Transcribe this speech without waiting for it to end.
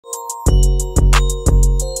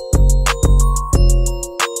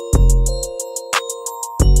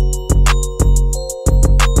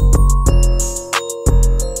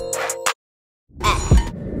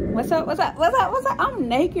up? I'm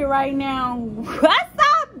naked right now. What's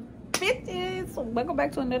up, bitches? Welcome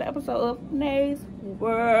back to another episode of Nay's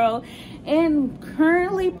World. And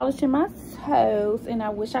currently polishing my toes. And I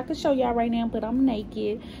wish I could show y'all right now, but I'm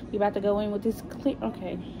naked. We about to go in with this clip.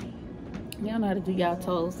 Okay. Y'all know how to do y'all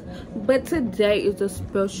toes. But today is a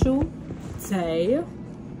special day.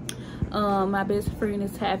 My best friend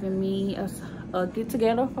is having me a get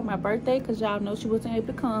together for my birthday because y'all know she wasn't able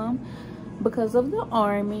to come because of the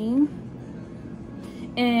army.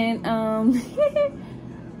 And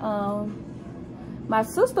my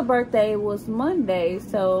sister's birthday was Monday,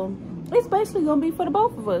 so it's basically gonna be for the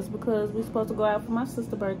both of us because we're supposed to go out for my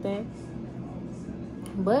sister's birthday.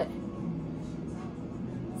 But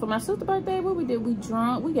for my sister's birthday, what we did, we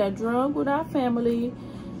got drunk with our family.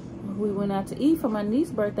 We went out to eat for my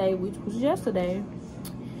niece's birthday, which was yesterday.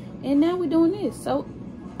 And now we're doing this. So,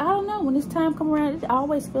 I don't know. When this time come around, it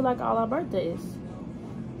always feel like all our birthdays.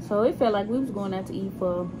 So, it felt like we was going out to eat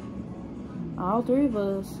for all three of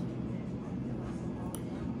us.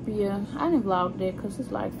 But yeah, I didn't vlog that because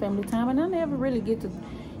it's like family time. And I never really get to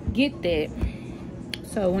get that.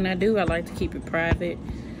 So, when I do, I like to keep it private.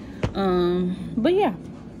 But yeah.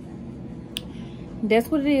 That's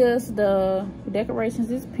what it is. The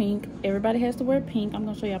decorations is pink. Everybody has to wear pink. I'm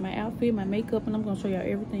gonna show y'all my outfit, my makeup, and I'm gonna show y'all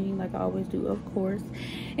everything like I always do, of course.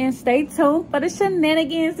 And stay tuned for the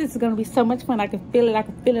shenanigans. This is gonna be so much fun. I can feel it.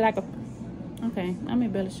 Okay, I'm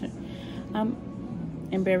embellishing. I'm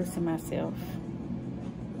embarrassing myself.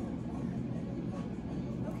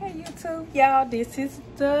 Okay, YouTube, y'all, this is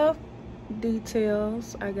the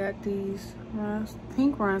details. I got these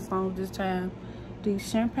pink rhinestones this time. These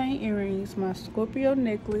champagne earrings, my Scorpio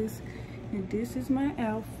necklace, and this is my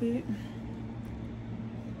outfit.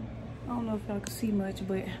 I don't know if y'all can see much,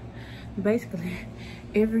 but basically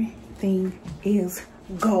everything is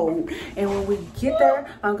gold. And when we get there,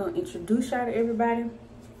 I'm gonna introduce y'all to everybody.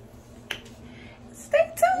 Stay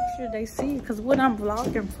tuned. Make sure they see it, cause what I'm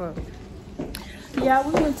vlogging for. Yeah,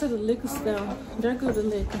 we went to the liquor store. They're good at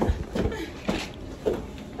liquor.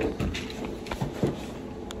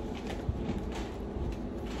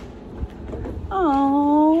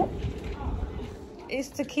 Oh, it's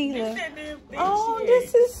tequila. Oh,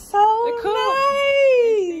 this is so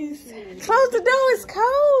nice. Close the door, it's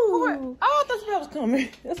cold. Oh, I thought that was coming.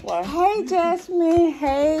 That's why. Hey, Jasmine.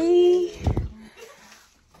 Hey.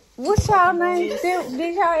 What's y'all name?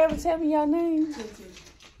 Did y'all ever tell me y'all name?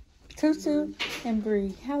 Tutu and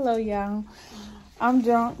Bree. Hello, y'all. I'm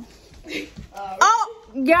drunk. Oh,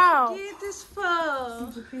 y'all. Get this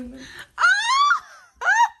phone.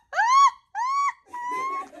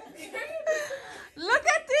 Look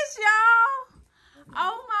at this, y'all.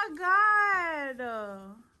 Oh my God.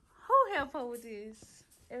 Who helped her with this?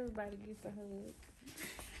 Everybody gets a hug.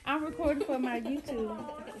 I'm recording for my YouTube.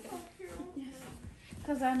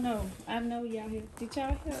 Cause I know y'all help. Did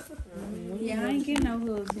y'all help? Yeah, I ain't getting no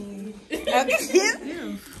hugs then.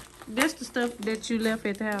 This the stuff that you left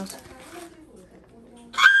at the house.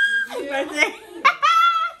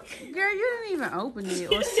 Girl, you didn't even open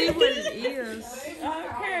it or see what it is.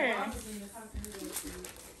 Okay.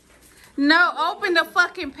 No, open the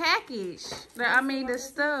fucking package. The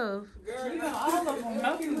stuff. Girl, you know all of them.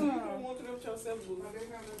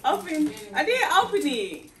 Open. I did open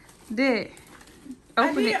it. Did.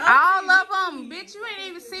 Open it. All of them. Bitch, you ain't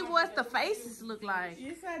even see what the faces look like.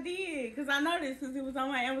 Yes, I did. Because I noticed because it was on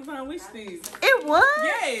my Amazon wish list. It was?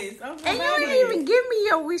 Yes. And you didn't even give me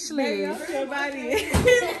your wish list. Because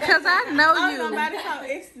I know you. Somebody called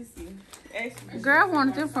Ecstasy. Girl, I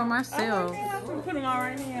wanted them for myself. I'm going to put them on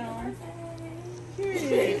right now.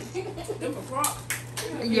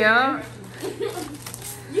 Yeah.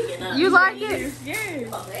 You like it?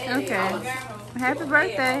 Yes. Okay. Happy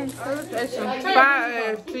birthday.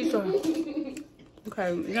 Bye, Tisa.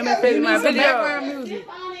 Okay, let me finish my video.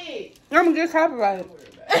 I'm gonna get copyrighted.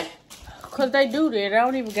 Cause they do that. I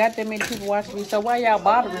don't even got that many people watching me. So why y'all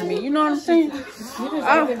bothering me? You know what I'm saying?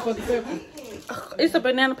 It's a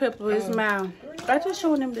banana pepper. It's mild. I just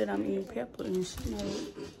showing them that I'm eating pepper and shit. You know.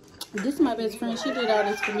 This is my best friend. She did all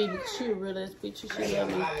this for me because she a real ass bitch. She love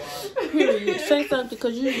me. Period. Say something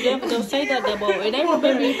because you never gonna say that boy. And they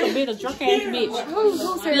remember me for being a drunk ass bitch.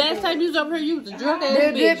 Who said last time you was over here, you was a drunk ass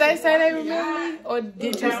bitch. Did they say they remember me? Or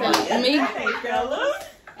did you say me?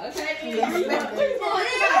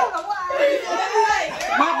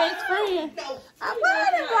 My best friend. I'm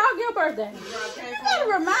glad to vlog your birthday. You better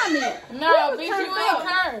remind me. No, bitch, you ain't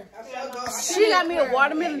her. She got me a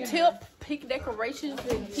watermelon tip. pink decorations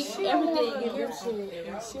and pink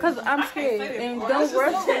everything. Cause I'm scared and don't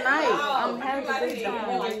rush tonight. I'm having a good time.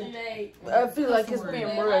 I feel like it's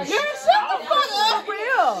being rushed. Girl, shut the fuck up,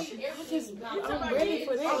 real. I'm ready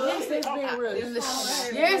for that. Yes, that's being real.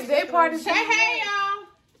 Yes, they party. Say hey, y'all.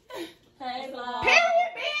 Hey, vlog.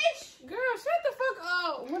 Period, bitch. Girl, shut the fuck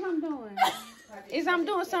up. What I'm doing? Is I'm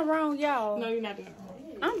doing something wrong, y'all? No, you're not doing it.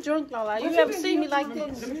 I'm drunk, Lola. You ever seen me like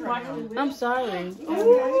this? I'm sorry.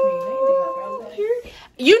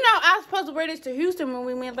 You know I was supposed to wear this to Houston when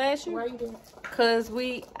we went last year. Why you doing? Cause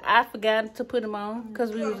I forgot to put them on.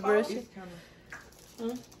 Cause we was rushing.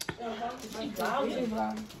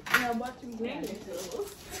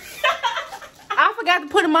 I forgot to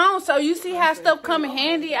put them on, so you see how stuff come in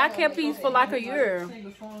handy. I kept these for like a year.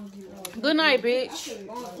 Good night, bitch.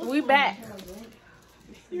 We back.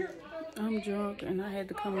 I'm drunk and I had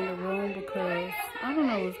to come in the room because I don't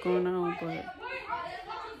know what's going on, but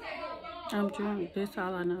I'm drunk. That's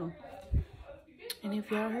all I know. And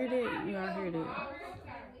if y'all heard it, y'all heard it.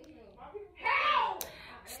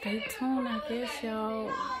 Stay tuned, I guess,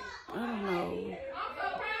 y'all. I don't know.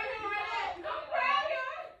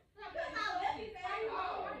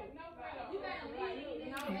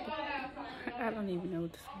 I don't even know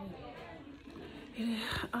what to say.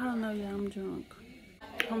 I don't know, y'all. I'm drunk.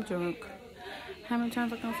 I'm drunk. How many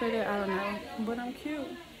times I can say that? I don't know. But I'm cute.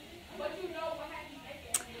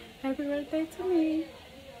 Happy birthday to me.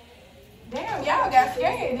 Damn, y'all got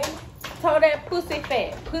scared. So that pussy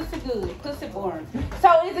fat, pussy good, pussy boring.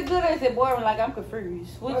 So is it good or is it boring? Like I'm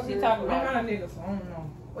confused. What is he talking about? I'm not niggas. I don't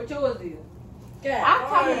know. What yours is? I'm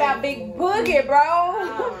talking about Big Boogie, bro.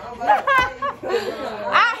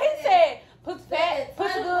 He said pussy fat,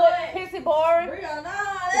 pussy good, pussy boring.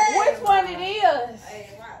 Which one it is?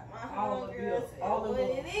 All of it. All of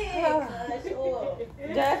it.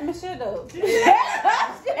 Jasmine, shut up. She said,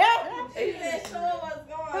 "Sure, what's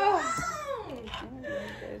going on?"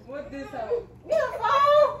 What this hoe? You a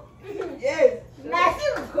phone? Yes. Nah, she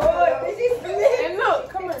was good. She And look,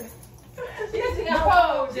 come here. She got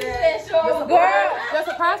phone. She said, "Sure." Girl, the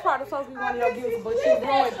surprise party was supposed to be one of your gifts, but she ruined it.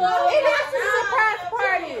 It is a surprise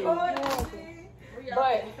party.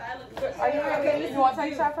 But Are you ready? You want to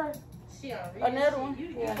take a shot first? another one?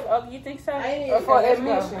 Yeah. Oh, you think so? Or for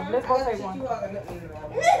admission? Let's go take one.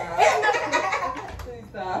 Please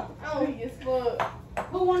stop. I'm weak as fuck.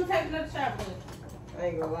 Who want to take another shot, please? I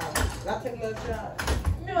ain't gonna lie. I'll take another shot.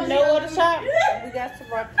 No other shot? We got some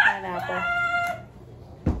rock pineapple.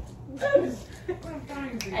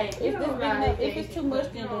 Hey, if it's too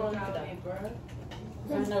much, then don't leave it out.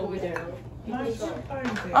 I know we do.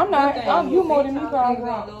 I'm not. You more than me, probably.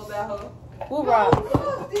 Who rock?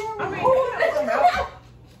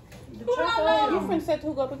 You finna set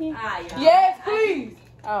who up again? Yes, please.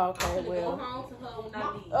 Oh, okay, well.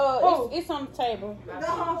 It's on the table.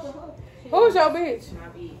 Who's your bitch? My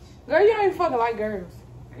bitch. Girl, you ain't fucking like girls.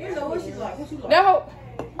 You know what she's like. What you like? That hoe.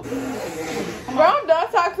 Bro, I'm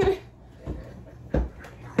done talking to you.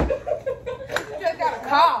 You just got a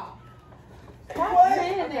call. I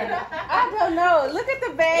don't know. Look at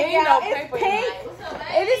the bag, Ain't y'all. no It's paper. pink.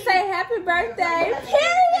 It just say happy birthday. And it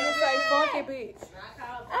say funky bitch.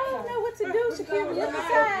 I don't know what to do, Shakira. Look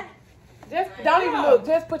inside. Just don't even look.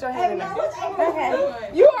 Just put your hand in there. Okay.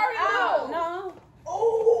 You already Oh, know. no.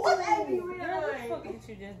 Oh, what's that? Girl, what the fuck did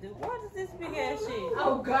you just do? What is this big ass shit?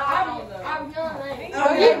 Oh, God. I'm young, lady.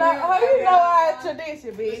 Oh, you know our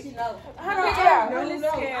tradition, bitch. She knows. Pick it out. I'm really My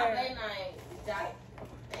scared. bad name. Damn.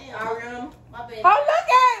 Ariana. My bad. Oh, look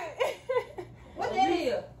at it. What that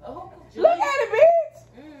is? Look at it, bitch.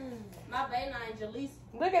 My bad name, Jaleesa.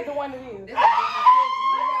 Look at the one that is. This is Look at which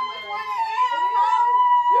one it is, hoe.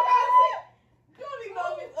 You gotta see. You don't even know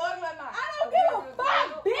if it's ugly or not. I don't give a fuck,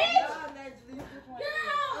 bitch.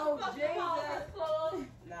 Oh, Jesus.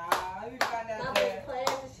 Nah, you find My out bad there.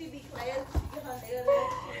 class, and she be class. She get her nails done.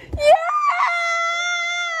 Yeah!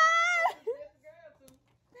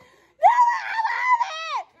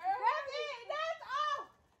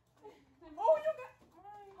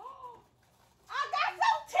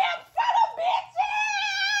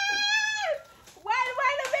 Wait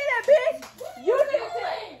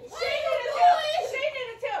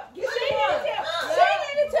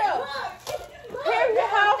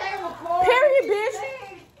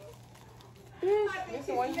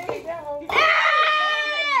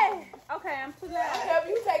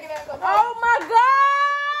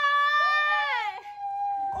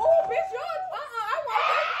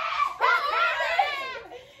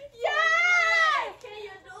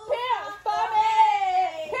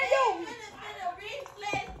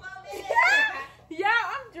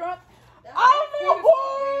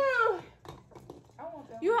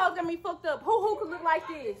hoes got me fucked up. Who could look like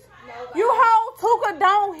this? You hoes who could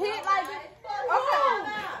don't hit like this.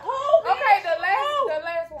 Okay, the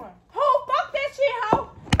last one. Who? Fuck that shit, hoe.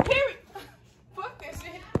 Period. Fuck that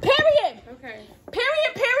shit. Period. Okay.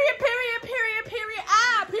 Period. Period. Period. Period. Period.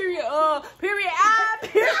 I. Period. Period. I.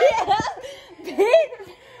 Period.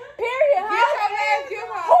 Period.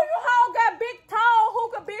 Who you hoes got big toe? Who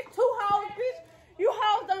could bitch two hoes, bitch? You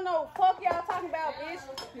hoes don't know fuck y'all talking about, bitch.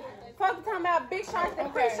 Fuck you talking about big shots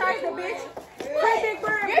and free shots, bitch. Free big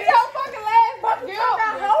bird, bitch. Get your fucking last. Fuck you talking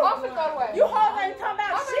about, hoe. I'm finna throw away. You hoes ain't talking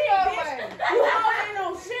about shit, bitch. You hoes ain't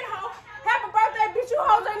no shit, hoe. Happy birthday, bitch. You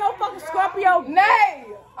hoes ain't no fucking Scorpio.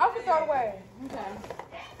 Nay. I'm finna throw away. Okay.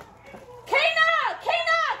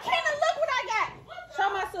 Kena, look what I got. Show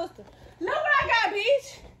my sister. Look what I got,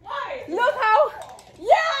 bitch. Look how.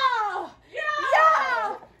 Yo.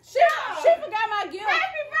 She forgot my gift.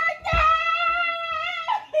 Happy birthday.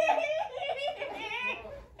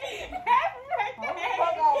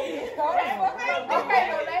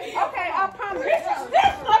 Okay, I promise.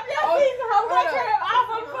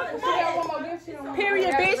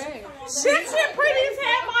 Period, bitch. Shit pretty as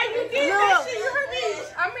hell, ma. You did that shit, you heard me.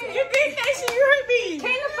 I mean, you did that shit, you heard me.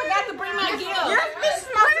 Kena forgot to bring my gift. Yes, bitch.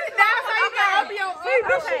 Put it down so you can open your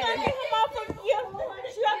gift. She gonna get him off her gift.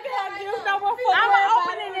 She gonna get her gift. I'm gonna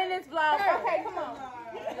open it in this vlog. Okay, come on.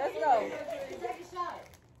 Let's go. Take a shot.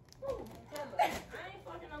 I ain't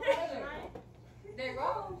fucking no person, right? They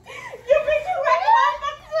roll. You bitch, you ready?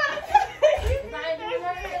 If I ain't doing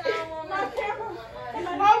nothing, I don't want My nothing. camera.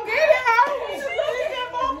 Oh, get it out. She look at that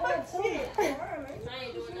motherfucker shit. I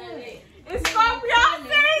ain't doing nothing. It's Scorpio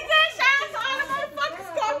season. Shout out to all the motherfucking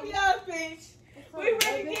Scorpios, bitch. We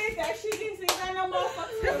really did that. She didn't see that no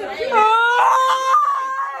motherfucking.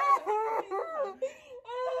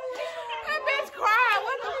 That bitch cried.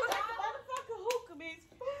 What the fuck? Motherfucking hookah, bitch.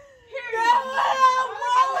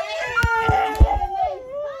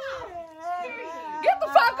 Get the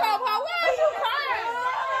fuck up, hoe. Why are you crying?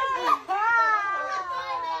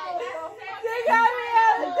 They got me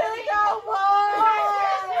out of the go,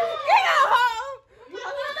 get out, hoe.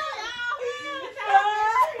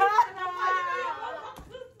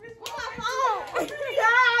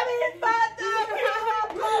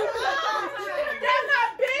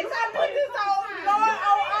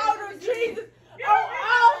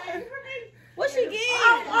 What she get?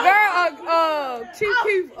 Girl, Chief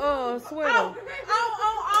sweater. On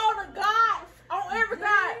all the gods, on every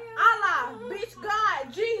god, Allah, bitch,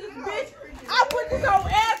 God, Jesus, bitch. I put this on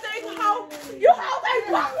everything, hoe. You hoes ain't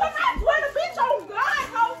fuck with my sweater, bitch, on God,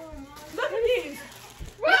 hoe. Look at this.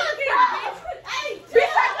 Look at this, bitch. Hey,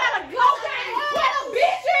 bitch, I got a glow game sweater,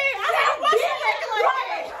 bitch. I got a bitch.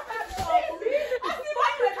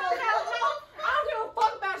 I don't give a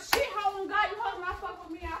fuck about shit, hoe, on God. You hoes not fuck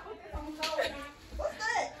with me. I put this on glow. What's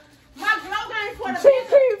that? My glow game sweater,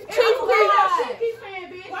 bitch. Chief, bitch.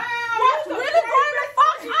 Wow, what's really going the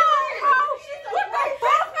fuck on, hoe? What the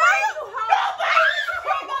fuck, man?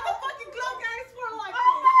 Motherfucking glow game sweater like this.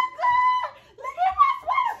 Oh my God! Look at my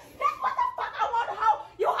sweater. That's what the fuck I want, hoe.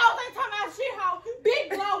 You hoes ain't talking about shit, hoe. Big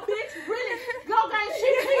glow, bitch. Really, glow game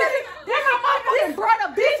shit. That's my motherfucking brother,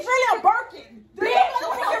 bitch. Really a Birkin. Bitch,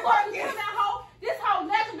 that hoe. This hoe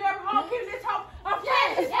legendary hoe. Keep this hoe. Okay,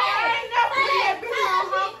 I ain't never seen that bitch on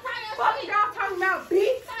hoe. Fuck y'all talking about,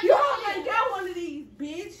 bitch. You hoes ain't got one of these,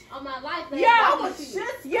 bitch. On my life, Yeah, I was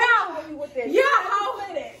just with that. Yeah, hoe.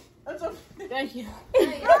 Thank you.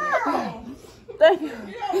 Thank you.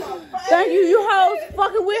 Thank you. You hoes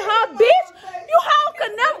fucking with her, bitch. You hoes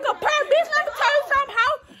can never compare, bitch. Let me tell you something,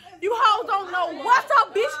 hoe. You hoes don't know what's up,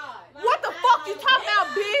 bitch. What the fuck you talking about,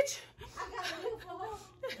 bitch?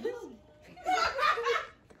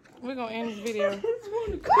 We're gonna end this video.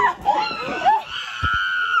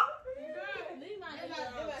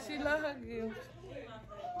 She love her gift.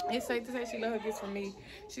 It's safe to say she love her gifts from me.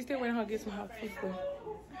 She still wearing her gifts from her sister.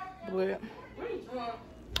 But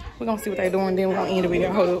we're gonna see what they doing, then we're gonna end the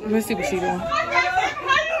video. Hold up, let's see what she doing.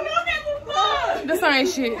 This ain't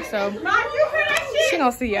shit, so she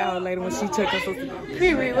gonna see y'all later when she check her sister.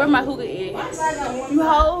 Period. Where my hookah is? You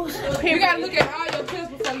hoes. You gotta look at all your clips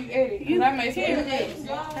before you edit. That makes sense.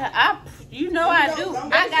 You know I do.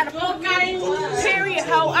 I got a full game. Period,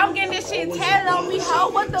 hoe. I'm getting this shit tatted on me, hoe.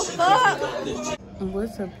 What the fuck?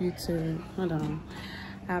 What's up, YouTube? Hold on.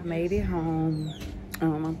 I made it home.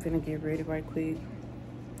 I'm finna get ready right quick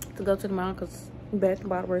to go to the mall because Bath &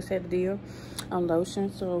 Body Works had the deal on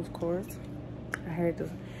lotion. So, of course, I had to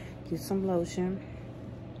get some lotion.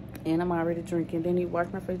 And I'm already drinking. Didn't even wash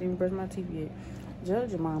my face, didn't brush my teeth yet.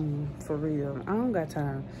 Judge your mama, for real. I don't got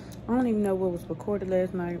time. I don't even know what was recorded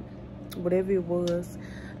last night. Whatever it was,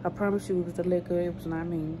 I promise you it was the liquor. It was not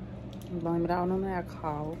me. Blame it all on the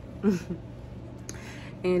alcohol.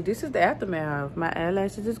 And this is the aftermath. My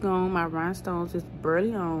eyelashes is gone. My rhinestones is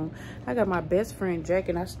barely on. I got my best friend jacket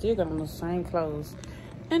and I still got on the same clothes.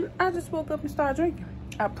 And I just woke up and started drinking.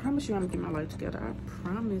 I promise you I'm gonna get my life together. I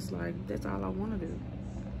promise, like, that's all I want to do.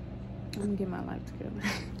 I'm gonna get my life together.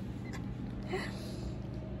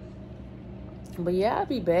 But yeah, I'll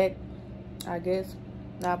be back. I guess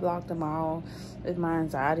I blocked them all. It's my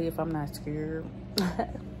anxiety if I'm not scared.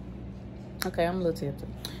 Okay, I'm a little tempted.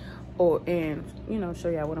 And you know, show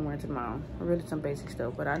y'all what I'm wearing tomorrow. Really some basic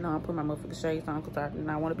stuff, but I know I'm putting my motherfucking shades on because I do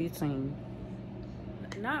not want to be seen.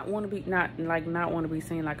 Not want to be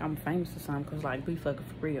seen like I'm famous or something, because like, be fucking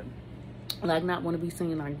for real. Like, not want to be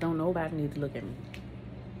seen like don't nobody need to look at me.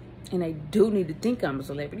 And they do need to think I'm a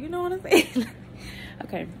celebrity, you know what I'm saying?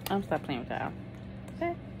 Okay, I'm stop playing with y'all.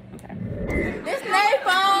 Okay? Okay. This Nay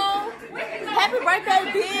phone. Happy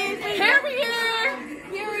birthday, bitch.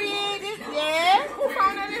 Period. This, yeah. Who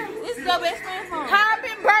phone that is? This is your best friend phone.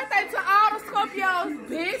 Happy birthday to all the Scorpios,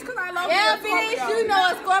 bitch. Because I love you. Yeah, bitch. Scorpio. You know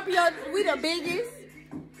a Scorpio, we the biggest.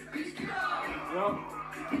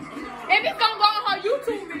 And it's gonna go on her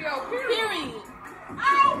YouTube video, period.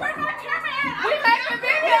 Oh, we're not camera. We making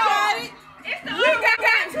video. We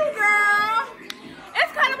got you, girl.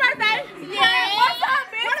 It's Carla's birthday. Yeah. What's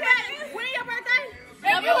up, bitch? What about it? When your birthday?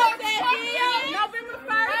 November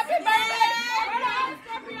 1st. Happy birthday.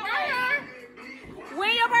 Right here.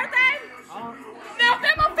 When your birthday?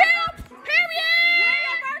 November 5th. Period. When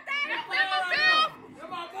your birthday? November 5th.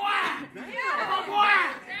 That's my boy. That's my boy.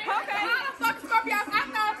 Okay. How the fuck Scorpios? I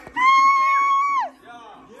know.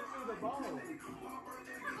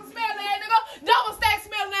 Smell that nigga. Double stack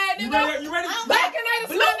smell that nigga. You ready? Back in there,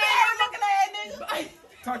 smell that looking at nigga.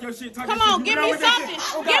 Talk your shit. Talk Come your on, shit. give me something.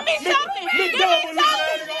 Give me something. Give me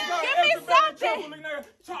something. Give me something.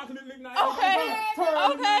 Chocolate lick now. Okay.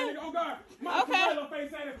 Okay. Oh God. Mozzarella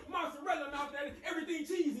face at it. Mozzarella mouth at it. Everything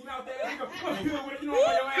cheesy mouth at it. What's good with it? You know,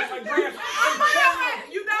 on your ass like grass.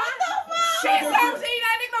 You know? What the fuck? She's 13.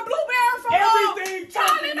 That nigga blueberry from everything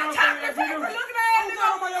Charlie the chocolate factory looking at it.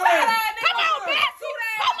 Come on, Betsy.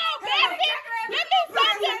 Come on, Betsy. Give me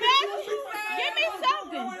something, Betsy. Give me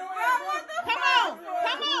something. Come on.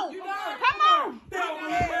 Come on. Come on.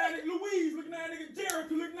 Louise looking at that nigga.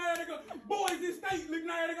 Jericho looking at that nigga. Boys in State looking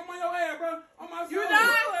at that nigga. I'm on your ass, bro. On my soul. You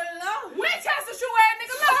know? Winchester shoe ass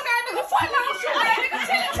nigga. Look at nigga. Foot long shoe ass nigga.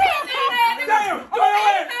 Chill nigga. Damn. On your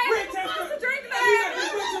ass. Winchester. You got the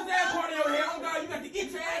Winchester ass part of your head. Oh God, you got to get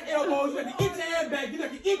your ass elbows. You got to get your ass back. You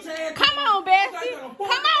got to get your ass. Come on, Bessie. Come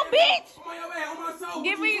on, bitch. I'm on your ass. On my soul.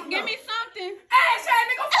 Give me something. Ass ass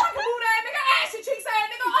nigga. Fuck the boot ass nigga. Ass your cheeks ass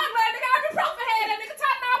nigga. Ugly ass nigga. I be profit head that nigga.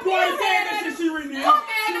 Top now. Boy, say that shit she reading it. Fuck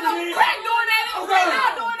ass nigga. Crack doing that nigga. Crack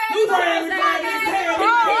not doing that. You trying to find this tail. You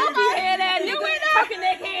hear that nigga? You in there? Fucking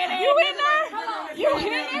that head ass. You in there? You in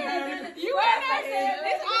there? You in there?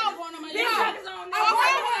 It's all one of my niggas on there.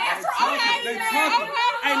 Okay. They talking.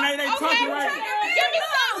 Hey, Nate, they talking right. Give me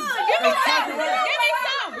some. Give me some. Give me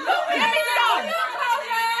some. Give me some.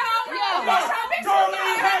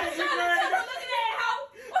 Darlene had it.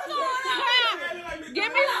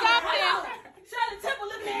 Give me something. Shirley Temple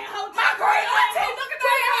looking at hoe. My great auntie looking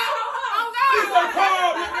at hoe. Oh God. This so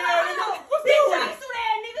cold looking at nigga. What's good with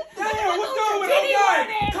it? Damn, what's good with it? Oh God.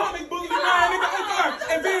 Comic book looking at nigga. Oh God.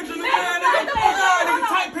 Avenger looking at nigga. Oh God. Nigga,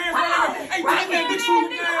 tight pants on nigga. Hey, tight pants, big shoe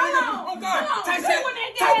looking at nigga. Oh God. Tight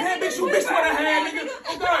pants, big shoe, bitch what I had nigga.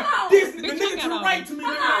 Oh God. This the nigga to the right to me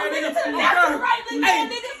nigga. Oh God. Hey,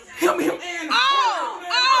 him and. Oh.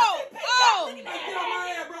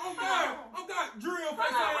 Drill face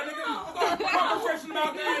ass nigga. Oh God. Concentration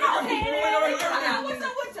out there nigga. What's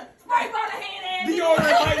up with you? Spray bottle hand ass.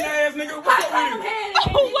 Deodorant fighting ass nigga. What's up with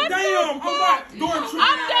it? Damn. Oh God. Door tree.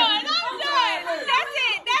 I'm done. That's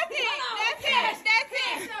it.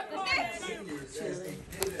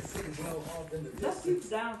 Let's keep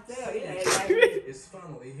downstairs. It's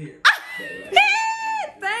finally here.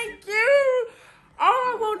 Thank you. All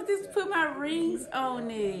I wanted is to put my rings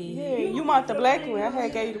on it. Yeah, you want the black one. I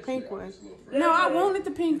had gave you the pink one. No, I wanted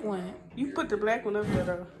the pink one. You put the black one up there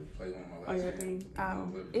though. Oh, your thing.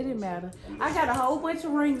 It didn't matter. I got a whole bunch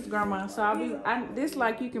of rings, Grandma. So this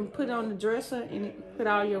like you can put on the dresser and put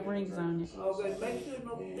all your rings on it.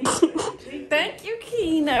 Thank you,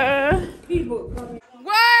 Keena.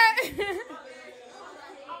 What?